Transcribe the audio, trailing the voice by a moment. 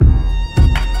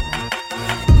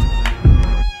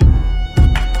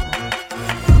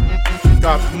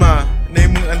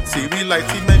ไล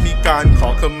ที่ไม่มีการขอ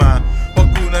ขมาเพราะ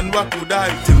กูนั้นว่ากูได้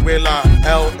ถึงเวลา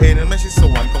LA นั้นไม่ใช่ส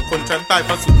วรรค์ของคนชั้นใต้พ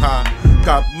ระสุธาก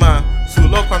ลับมาสู่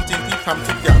โลกความจริงที่ทำ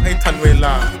ทุกอย่างให้ทันเวล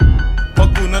าเพราะ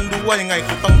กูนั้นรู้ว่ายังไง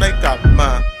กูต้องได้กลับมา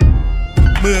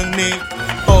เมืองนี้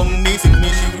ตรงนี้สิ่งมี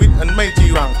ชีวิตอันไม่จี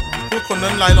รังผู้คน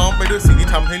นั้นรายล้อมไปด้วยสิ่งที่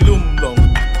ทำให้ลุ่มหลง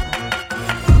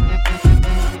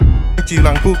จี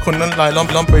รังผู้คนนั้นรายล้อ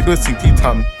มไปด้วยสิ่งที่ท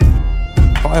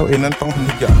ำเพราะ LA นั้นต้องทำ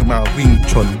ทุกอย่างให้มาวิ่ง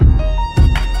ชน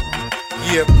เห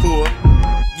ยียบหัว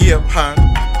เหยียบหาง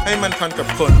ให้มันทันกับ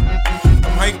คนท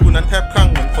ำให้กูนั้นแทบคลั่ง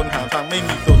เหมือนคนหาทางไม่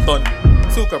มีตัวตน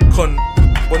สู้กับคน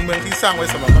บนเมืองที่สร้างไว้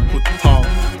สำหรับนักขุดทอง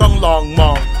ต้องลองม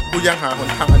องกูยังหาหน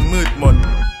ทางอันมืดมน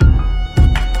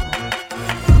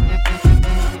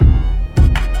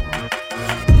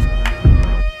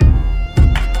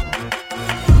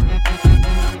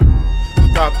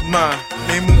กลับมาใ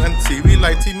นเมืองอันศรีวิไล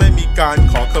ที่ไม่มีการ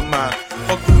ขอขมาเพ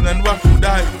ราะกูนั้นว่ากูไ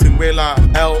ด้ถึงเวลา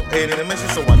LA นั้นไม่ใช่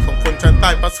สวรรค์ของคนชั้นใต้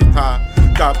พระสุธา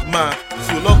กลับมา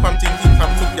สู่โลกความจริงที่ท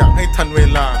ำทุกอย่างให้ทันเว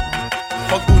ลาเพ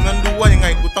ราะกูนั้นรู้ว่ายังไง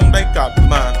กูต้องได้กลับ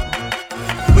มา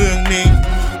เมืองนี้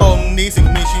ตรงนี้สิ่ง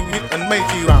มีชีวิตอันไม่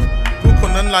จีรังผู้ค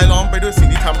นนั้นรายล้อมไปด้วยสิ่ง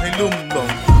ที่ทำให้ลุ่มหลง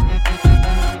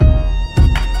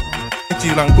จี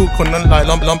รังผู้คนนั้นราย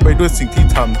ล้อมไปด้วยสิ่งที่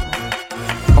ท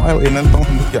ำเพราะ LA นั้นต้องท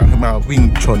ำทุกอย่างให้มาวิ่ง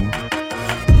ชน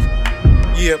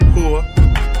เหยียบหัว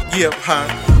เหยียบหาง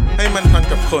ให้มันทัน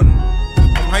กับคน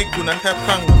ทำให้กูนั้นแทบค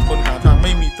ลั่งเหมือนคนหาทางไ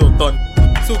ม่มีตัวตน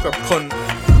สู้กับคน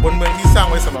บนเมืองที่สร้าง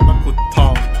ไว้สำหรับนักขุดทอ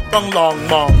งต้องลอง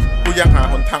มองกูยังหา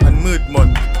หนทางอันมืดมน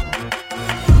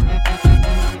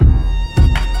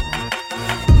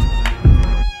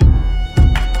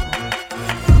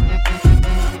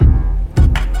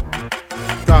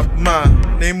กลับมา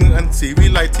ในเมืองอันศรีวิ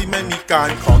ไลที่ไม่มีการ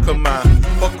ขอขมา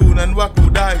เพราะกูนั้นว่ากู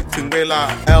ได้ถึงเวลา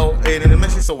LA นั้นไม่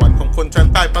ใช่สวรรค์ของคนชั้น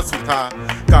ใต้พระสุธา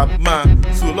กลับมา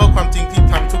สู่โลกความจริงที่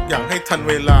ทำทุกอย่างให้ทัน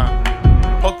เวลา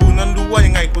เพราะกูนั้นรู้ว่า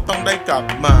ยังไงกูต้องได้กลับ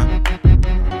มา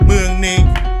เมืองนี้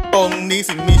ตรงนี้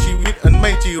สิ่งมีชีวิตอันไ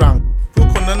ม่จีรังผู้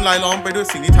คนนั้นรายล้อมไปด้วย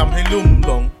สิ่งที่ทำให้ลุ่มห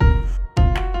ลง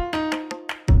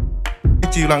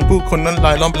จีรังผู้คนนั้นร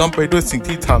ายล้อมไปด้วยสิ่ง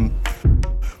ที่ท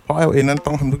ำเพราะ LA นั้น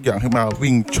ต้องทำทุกอย่างให้มา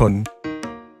วิ่งชน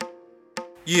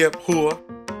เหยียบหัว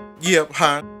เหยียบห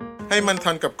างให้มัน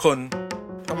ทันกับคน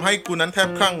ทำให้กูนั้นแทบ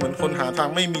คลั่งเหมือนคนหาทาง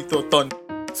ไม่มีตัวตน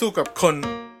สู้กับคน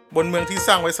บนเมืองที่ส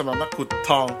ร้างไว้สำหรับนักขุดท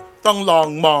องต้องลอง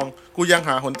มองกูยังห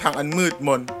าหนทางอันมืดม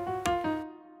น